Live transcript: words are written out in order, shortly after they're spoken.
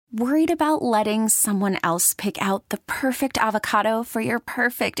Worried about letting someone else pick out the perfect avocado for your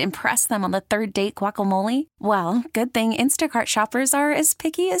perfect impress them on the third date guacamole? Well, good thing Instacart shoppers are as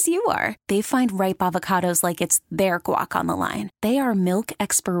picky as you are. They find ripe avocados like it's their guac on the line. They are milk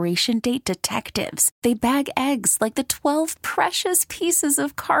expiration date detectives. They bag eggs like the 12 precious pieces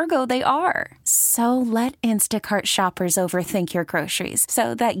of cargo they are. So let Instacart shoppers overthink your groceries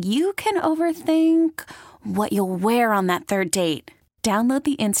so that you can overthink what you'll wear on that third date. Download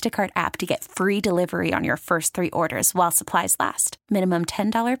the Instacart app to get free delivery on your first 3 orders while supplies last. Minimum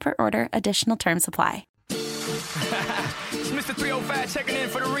 $10 per order. Additional terms apply. It's Mr. 305 checking in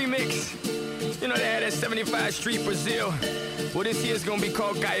for the remix. You know they had that 75 Street Brazil. Well, this year's gonna be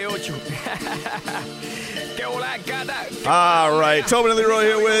called Gaiocho. All right, Tobin and Leroy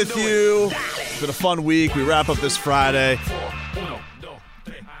here with you. It's been a fun week. We wrap up this Friday.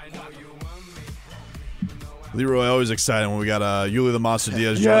 Leroy, always exciting when we got Uly the Monster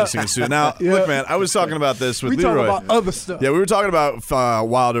Diaz joining us in the studio. Now, look, man, I was talking about this with Leroy. We talking about other stuff. Yeah, we were talking about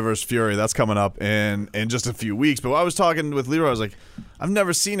Wilder vs. Fury. That's coming up in just a few weeks. But I was talking with Leroy, I was like, I've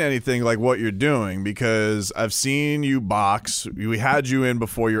never seen anything like what you're doing because I've seen you box. We had you in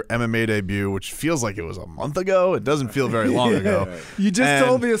before your MMA debut, which feels like it was a month ago. It doesn't feel very long ago. You just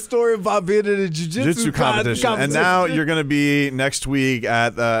told me a story about being in a jiu-jitsu competition. And now you're going to be next week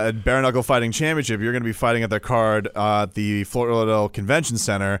at Bare Knuckle Fighting Championship. You're going to be fighting at their card at the Fort Lauderdale Convention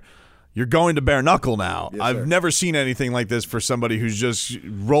Center. You're going to bare knuckle now. Yes, I've never seen anything like this for somebody who's just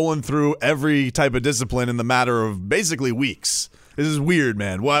rolling through every type of discipline in the matter of basically weeks. This is weird,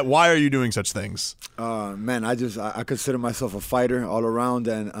 man. Why are you doing such things? Man, I consider myself a fighter all around,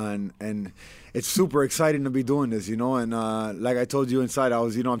 and it's super exciting to be doing this, you know. And like I told you inside,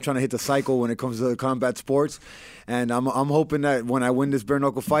 I'm trying to hit the cycle when it comes to combat sports, and I'm hoping that when I win this bare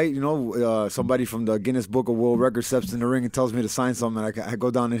knuckle fight, somebody from the Guinness Book of World Records steps in the ring and tells me to sign something, and I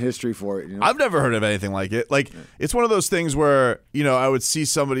go down in history for it. You know? I've never heard of anything like it. Like, it's one of those things where I would see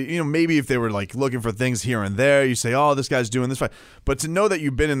somebody, maybe if they were like looking for things here and there, you say, oh, this guy's doing this fight. But to know that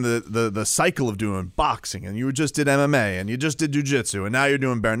you've been in the cycle of doing boxing, and you just did MMA, and you just did jiu-jitsu, and now you're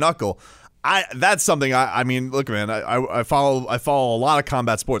doing bare knuckle. That's something I mean, look, man, I follow a lot of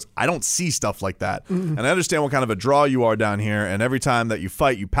combat sports. I don't see stuff like that. Mm-hmm. And I understand what kind of a draw you are down here, and every time that you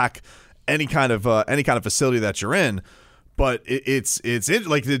fight, you pack any kind of facility that you're in. But it's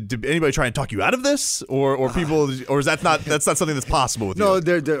like, did anybody try and talk you out of this, or people, or is that's not something that's possible with you? No,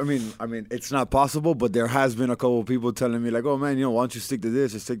 I mean, it's not possible. But there has been a couple of people telling me like, oh man, why don't you stick to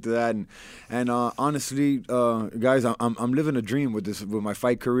this or stick to that? And honestly, guys, I'm living a dream with my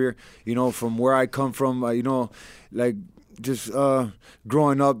fight career. From where I come from, like just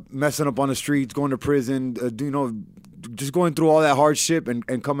growing up, messing up on the streets, going to prison, just going through all that hardship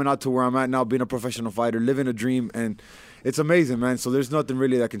and coming out to where I'm at now, being a professional fighter, living a dream, and it's amazing, man. So there's nothing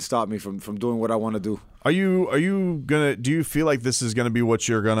really that can stop me from doing what I want to do. Do you feel like this is gonna be what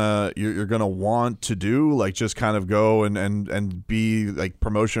you're gonna want to do? Like, just kind of go and be like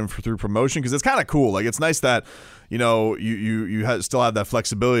promotion through promotion? Because it's kind of cool. Like, it's nice that you still have that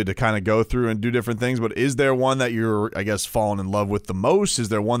flexibility to kind of go through and do different things. But is there one that you're, I guess, falling in love with the most? Is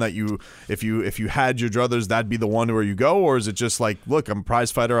there one that if you had your druthers, that'd be the one where you go? Or is it just like, look, I'm a prize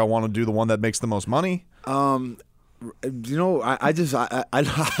fighter, I want to do the one that makes the most money? I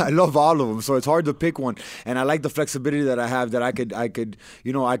love all of them, so it's hard to pick one. And I like the flexibility that I have, that I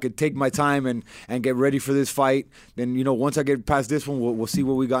could take my time and get ready for this fight. Then once I get past this one, we'll see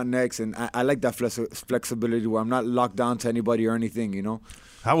what we got next. And I like that flexibility where I'm not locked down to anybody or anything.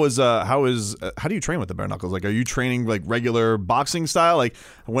 How do you train with the bare knuckles? Like, are you training like regular boxing style? Like,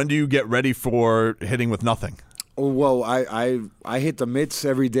 when do you get ready for hitting with nothing? Well, I hit the mitts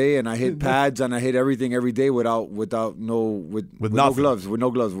every day, and I hit pads, and I hit everything every day with no gloves,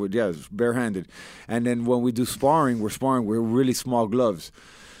 barehanded. And then when we do sparring, we're really small gloves.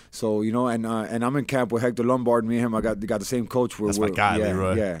 So and I'm in camp with Hector Lombard. Me and him, I got the same coach. That's my guy,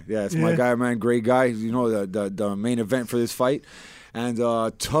 Leroy. Yeah, it's my guy, man. Great guy. The main event for this fight. And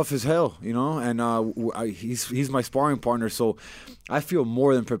tough as hell, and he's my sparring partner, so I feel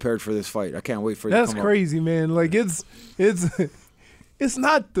more than prepared for this fight. I can't wait for it to come up. That's crazy, man. Like, it's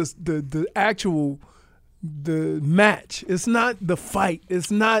not the actual match. It's not the fight.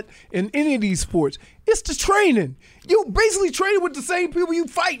 It's not in any of these sports. It's the training. You basically training with the same people you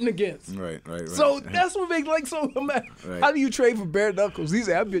fighting against. Right. So that's what makes so mad. Right. How do you train for bare knuckles? He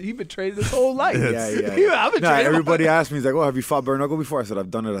said, you've been training this whole life. Yeah. I've been training. Everybody asks me, he's like, "Oh, have you fought bare knuckle before?" I said,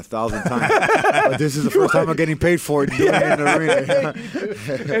 "I've done it 1,000 times, but this is the first time I'm getting paid for it, doing it in the arena."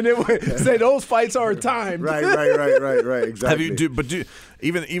 And then say those fights are timed. Right. Exactly.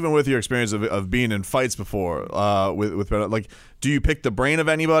 Even with your experience of being in fights before, with like, do you pick the brain of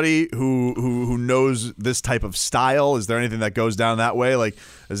anybody who knows this type of style? Is there anything that goes down that way? Like,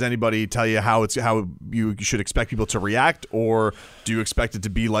 does anybody tell you how you should expect people to react, or do you expect it to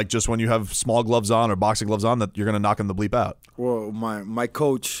be like just when you have small gloves on or boxing gloves on that you're going to knock them the bleep out? Well, my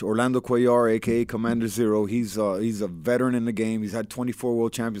coach, Orlando Cuellar, a.k.a. Commander Zero, he's a veteran in the game. He's had 24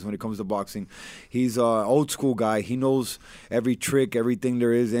 world champions when it comes to boxing. He's an old school guy. He knows every trick, everything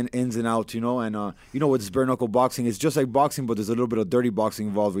there is, ins and outs, and with this bare knuckle boxing, it's just like boxing, but there's a little bit of dirty boxing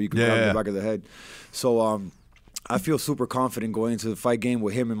involved where you can grab the back of the head. So I feel super confident going into the fight game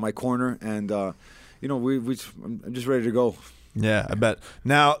with him in my corner, and I'm just ready to go. Yeah, I bet.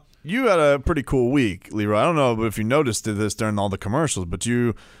 Now, you had a pretty cool week, Leroy. I don't know if you noticed this during all the commercials, but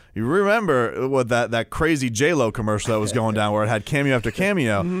you remember what that crazy J-Lo commercial that was going down where it had cameo after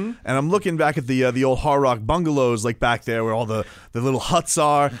cameo, and I'm looking back at the old Hard Rock bungalows like back there where all the little huts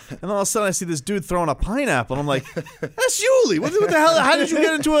are, and then all of a sudden I see this dude throwing a pineapple, and I'm like, that's Uly. What the hell? How did you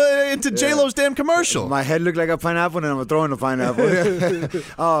get into J-Lo's damn commercial? My head looked like a pineapple, and I'm throwing a pineapple.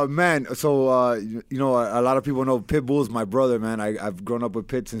 Oh, man. So, a lot of people know Pitbull's my brother, man. I've grown up with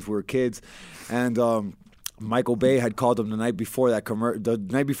Pit since we were kids, and Michael Bay had called him the night before the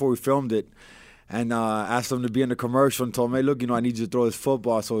night before we filmed it, and asked him to be in the commercial and told him, "Hey, look, I need you to throw this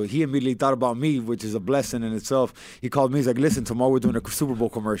football." So he immediately thought about me, which is a blessing in itself. He called me. He's like, "Listen, tomorrow we're doing a Super Bowl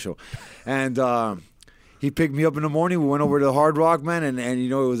commercial," and he picked me up in the morning. We went over to the Hard Rock, man, and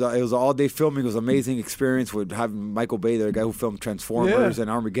it was an all-day filming. It was an amazing experience with having Michael Bay, the guy who filmed Transformers and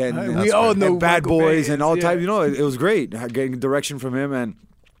Armageddon, We all know Bad Michael Boys Bay and all is, types. It was great getting direction from him, and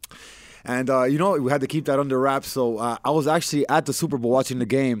we had to keep that under wraps. So I was actually at the Super Bowl watching the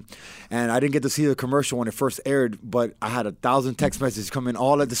game, and I didn't get to see the commercial when it first aired, but I had 1,000 text messages come in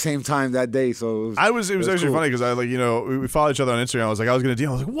all at the same time that day. So it was actually cool. funny because we followed each other on Instagram. I was going to DM.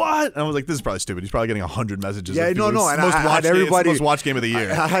 I was like, what? And I was like, this is probably stupid. He's probably getting 100 messages. Yeah, no. It's And the most I watched had everybody. It's the most watched game of the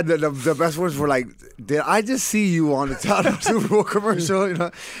year. I had the best ones were like, did I just see you on the Super Bowl commercial?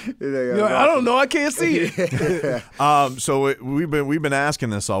 I don't know. I can't see it. So we've been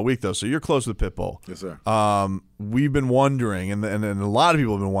asking this all week though. So you're close with Pitbull. Yes, sir. We've been wondering, and a lot of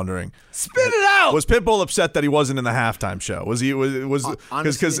people have been wondering. Spit it out. Was Pitbull upset that he wasn't in the halftime show? Was he?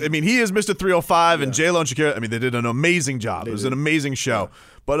 Because he is Mr. 305, and J-Lo and Shakira. They did an amazing job. It was an amazing show.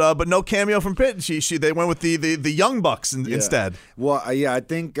 But no cameo from Pitt. They went with the Young Bucks instead. Well, I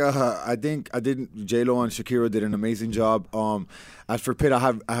think J-Lo and Shakira did an amazing job. As for Pitt, I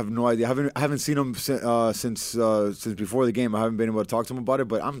have no idea. I haven't seen him since before the game. I haven't been able to talk to him about it.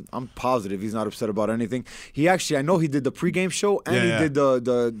 But I'm positive he's not upset about anything. I know he did the pregame show and he did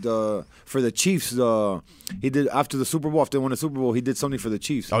the for the Chiefs. He did after the Super Bowl. After they won the Super Bowl, he did something for the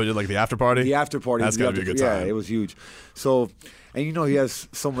Chiefs. Oh, he did like the after party. The after party. That's gotta be a good time. Yeah, it was huge. So. And he has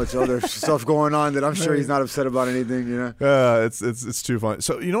so much other stuff going on that I'm sure he's not upset about anything, It's too funny.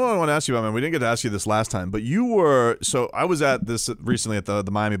 So what I want to ask you about, man, we didn't get to ask you this last time, but I was at this recently at the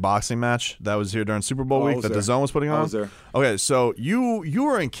Miami boxing match that was here during Super Bowl week that DAZN was putting on. I was there. Okay, so you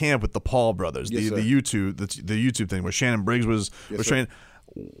were in camp with the Paul brothers, Yes, the YouTube thing where Shannon Briggs was training.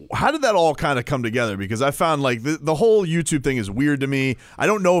 How did that all kind of come together? Because I found like the whole YouTube thing is weird to me. I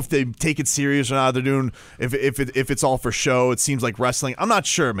don't know if they take it serious or not. They're doing if it's all for show. It seems like wrestling. I'm not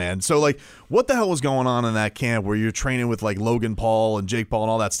sure, man. So like, what the hell was going on in that camp where you're training with like Logan Paul and Jake Paul and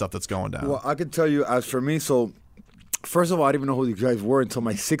all that stuff that's going down? Well, I can tell you, as for me, so. First of all, I didn't even know who these guys were until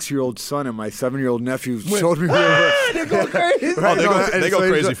my 6-year-old son and my 7-year-old nephew showed me who they were. They go crazy. They go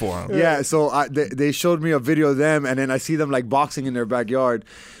crazy for him. Yeah, so they showed me a video of them, and then I see them like boxing in their backyard.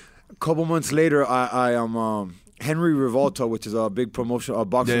 A couple months later, I am Henry Rivalta, which is a big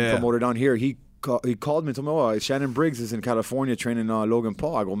boxing promoter down here. He called me and told me, "Oh, Shannon Briggs is in California training Logan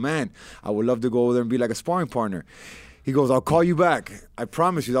Paul." I go, "Man, I would love to go over there and be like a sparring partner." He goes, "I'll call you back. I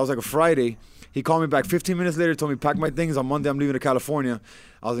promise you." That was like a Friday. He called me back 15 minutes later, told me, pack my things. On Monday, I'm leaving to California.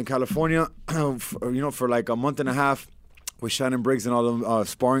 I was in California, for like a month and a half with Shannon Briggs and all them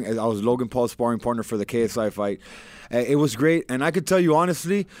sparring. I was Logan Paul's sparring partner for the KSI fight. It was great. And I could tell you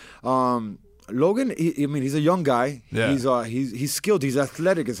honestly, Logan, he's a young guy. Yeah. He's skilled. He's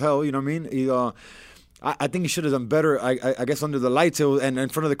athletic as hell. You know what I mean? I think he should have done better. I guess under the lights and in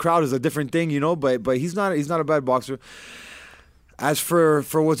front of the crowd is a different thing, but he's not a bad boxer. As for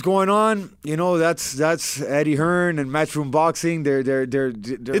what's going on, that's Eddie Hearn and Matchroom Boxing. They're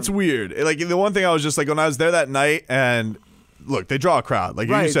It's weird. Like the one thing I was just like when I was there that night and. Look, they draw a crowd. Like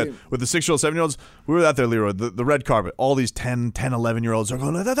you said, with the 6-year-old, 7-year-olds, we were out there, Leroy, the red carpet. All these 10, 11-year-olds are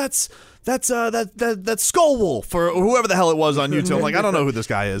going, that's Skull Wolf or whoever the hell it was on YouTube. I'm like, I don't know who this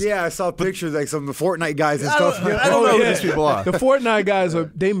guy is. Yeah, I saw pictures like some of the Fortnite guys and stuff. I don't know who these people are. The Fortnite guys,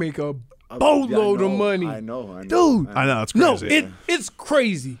 they make a boatload of money. I know. Dude. I know, it's crazy. No, it's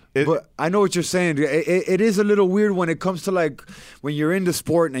crazy. But I know what you're saying. It is a little weird when it comes to like when you're in the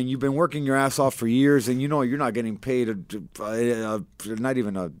sport and you've been working your ass off for years and you're not getting paid not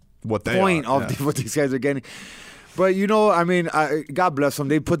even a point of what these guys are getting. But God bless them.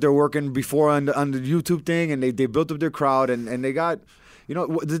 They put their work in before on the YouTube thing and they built up their crowd and they got.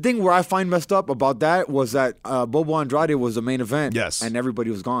 The thing where I find messed up about that was that Bobo Andrade was the main event. Yes. And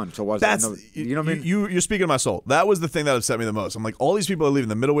everybody was gone. So what I mean? You're speaking to my soul. That was the thing that upset me the most. I'm like, all these people are leaving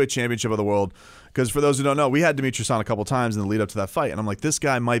the middleweight championship of the world. Because for those who don't know, we had Demetrius on a couple times in the lead up to that fight. And I'm like, this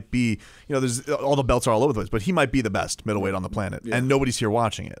guy might be, there's all the belts are all over the place, but he might be the best middleweight on the planet. Yeah. And nobody's here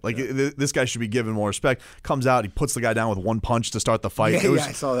watching it. Like, this guy should be given more respect. Comes out, he puts the guy down with one punch to start the fight. Yeah,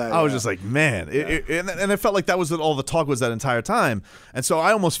 I saw that. I was just like, man. And it felt like that was all the talk was that entire time. And so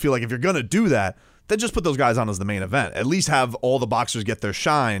I almost feel like if you're going to do that, then just put those guys on as the main event. At least have all the boxers get their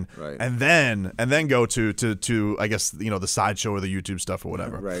shine, right. and then go to I guess the sideshow or the YouTube stuff or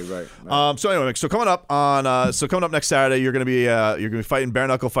whatever. Right. So anyway, coming up next Saturday, you're gonna be fighting bare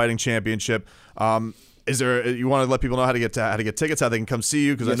knuckle fighting championship. Is there? You want to let people know how to get tickets, how they can come see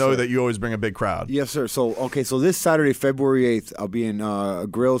you? Because I know that you always bring a big crowd. Yes, sir. So this Saturday, February 8th, I'll be in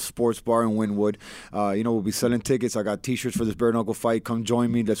Grill Sports Bar in Wynwood. We'll be selling tickets. I got T-shirts for this bare knuckle fight. Come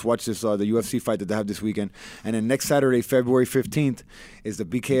join me. Let's watch this the UFC fight that they have this weekend. And then next Saturday, February 15th, is the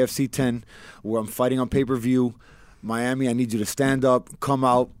BKFC 10, where I'm fighting on pay-per-view. Miami, I need you to stand up, come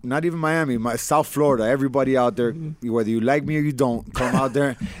out. Not even Miami, South Florida. Everybody out there, whether you like me or you don't, come out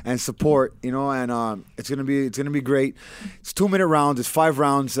there and support. And it's gonna be great. It's 2-minute rounds. It's 5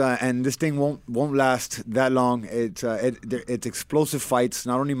 rounds, and this thing won't last that long. It's explosive fights.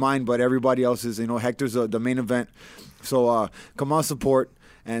 Not only mine, but everybody else's. Hector's the main event. So come on, support.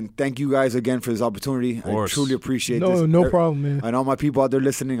 And thank you guys again for this opportunity. I truly appreciate this. No problem, man. And all my people out there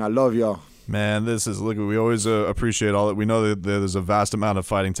listening, I love y'all. Man, we always appreciate all that. We know that there's a vast amount of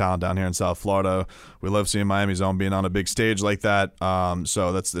fighting talent down here in South Florida. We love seeing Miami Zone being on a big stage like that.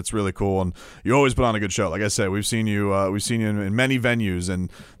 So that's really cool. And you always put on a good show. Like I said, we've seen you in many venues, and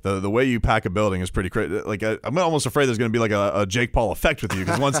the way you pack a building is pretty crazy. Like I'm almost afraid there's going to be like a Jake Paul effect with you,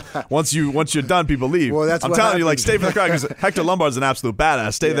 because once you're done, people leave. Well, that's I'm what telling happens. you, like, stay for the crowd, because Hector Lombard's an absolute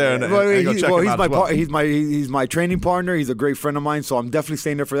badass. Stay there and go check him out as well. He's my training partner. He's a great friend of mine, so I'm definitely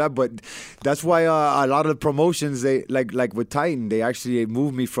staying there for that. But that's why a lot of the promotions, they like with Titan, they actually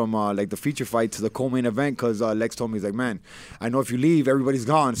moved me from like the feature fight to the co-main event, because Lex told me, he's like, man, I know if you leave, everybody's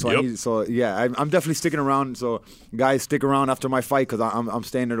gone. So I'm definitely sticking around. So guys, stick around after my fight, because I'm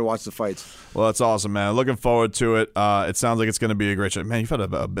staying there to watch the fights. Well, that's awesome, man. Looking forward to it. It sounds like it's going to be a great show. Man, you've had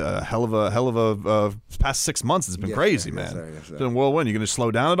a hell of a past 6 months. It's been crazy, man. Yes, sir. It's been whirlwind. You going to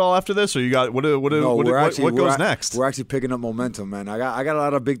slow down at all after this, or you got what goes next? We're actually picking up momentum, man. I got a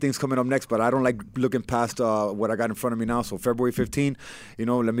lot of big things coming up next, but I don't like looking past what I got in front of me now. So February 15,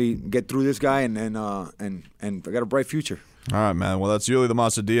 let me get through this guy, and I got a bright future. All right, man. Well, that's Uly the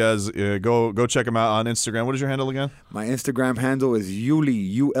Monster Diaz. Go check him out on Instagram. What is your handle again? My Instagram handle is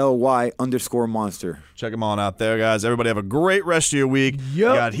Uly, ULY_monster. Check him on out there, guys. Everybody have a great rest of your week.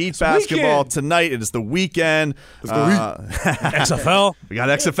 Yep. We got Heat basketball tonight. It is the weekend. XFL. We got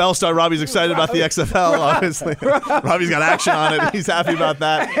XFL start. Robbie's excited about the XFL, obviously. Robbie's got action on it. He's happy about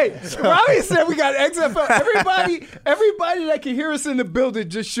that. Hey, Robbie said we got XFL. Everybody that can hear us in the building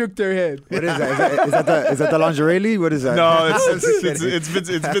just shook their head. What is that? Is that the lingerie league? What is that? No, it's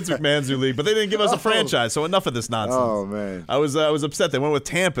Vince McMahon's new league, but they didn't give us a franchise, so enough of this nonsense. Oh man, I was upset. They went with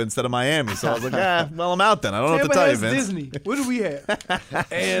Tampa instead of Miami, so I was like, well, I'm out then. I don't know what to tell you, Vince. Disney. What do we have?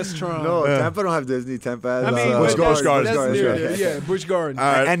 Astron. No, Tampa don't have Disney. Tampa has Busch Gardens. Yeah, Busch Gardens. All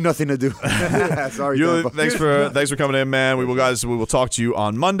right. And nothing to do. Sorry, Uly, Tampa. thanks for coming in, man. We will talk to you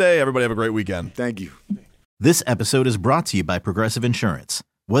on Monday. Everybody have a great weekend. Thank you. This episode is brought to you by Progressive Insurance.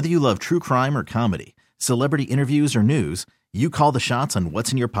 Whether you love true crime or comedy, celebrity interviews or news, you call the shots on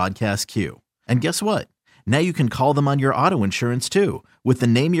what's in your podcast queue. And guess what? Now you can call them on your auto insurance too, with the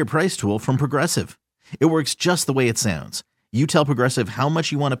Name Your Price tool from Progressive. It works just the way it sounds. You tell Progressive how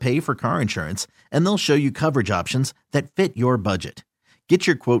much you want to pay for car insurance, and they'll show you coverage options that fit your budget. Get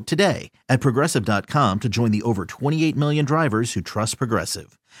your quote today at Progressive.com to join the over 28 million drivers who trust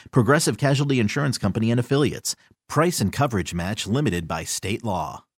Progressive. Progressive Casualty Insurance Company and Affiliates. Price and coverage match limited by state law.